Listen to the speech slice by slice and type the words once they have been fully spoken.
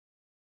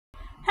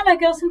Hello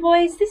girls and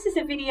boys, this is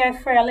a video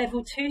for our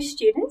Level 2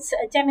 students,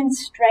 a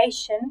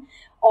demonstration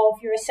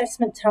of your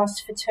assessment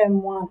task for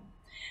Term 1.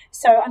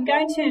 So I'm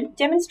going to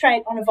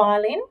demonstrate on a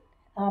violin,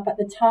 but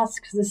the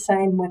task is the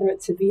same whether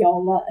it's a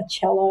viola, a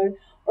cello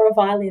or a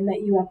violin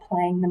that you are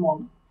playing them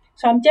on.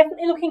 So I'm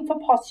definitely looking for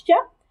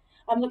posture,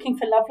 I'm looking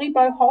for lovely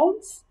bow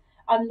holds,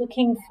 I'm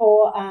looking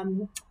for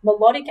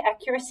melodic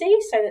accuracy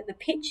so that the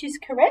pitch is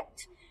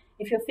correct.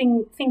 If your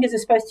fingers are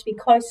supposed to be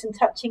close and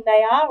touching,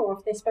 they are, or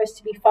if they're supposed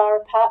to be far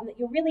apart, and that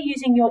you're really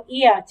using your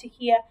ear to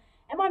hear,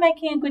 am I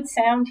making a good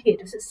sound here?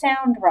 Does it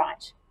sound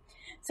right?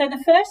 So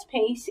the first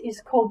piece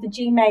is called the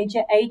G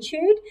major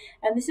Etude,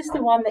 and this is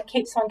the one that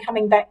keeps on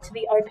coming back to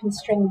the open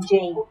string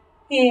G.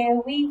 Here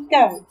we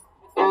go.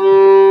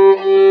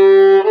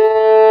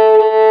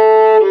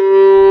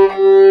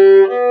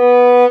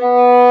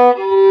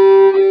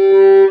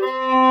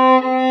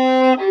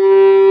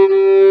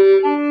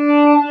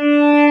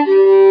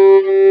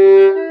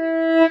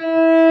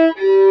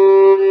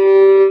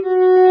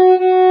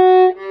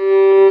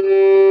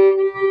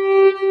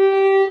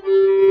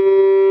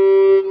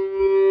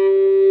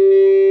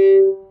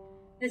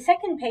 The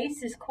second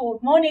piece is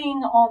called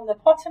Morning on the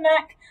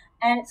Potomac,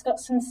 and it's got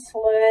some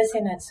slurs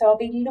in it. So I'll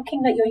be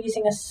looking that you're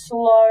using a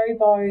slow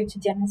bow to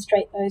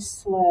demonstrate those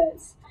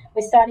slurs.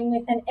 We're starting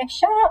with an F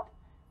sharp.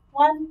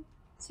 1,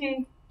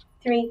 2,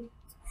 3,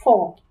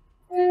 4.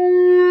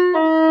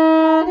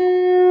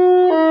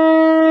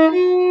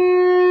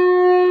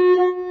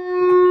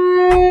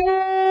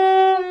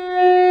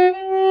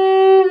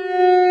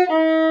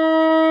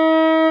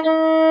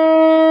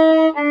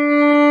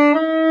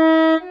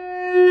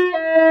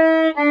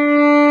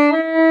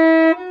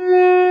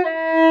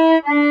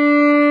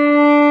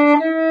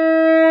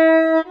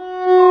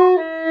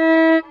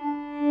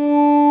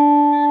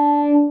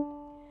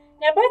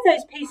 Both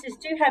those pieces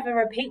do have a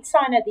repeat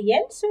sign at the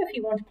end, so if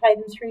you want to play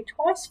them through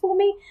twice for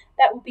me,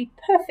 that will be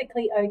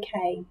perfectly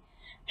okay.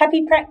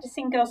 Happy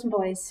practicing, girls and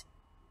boys.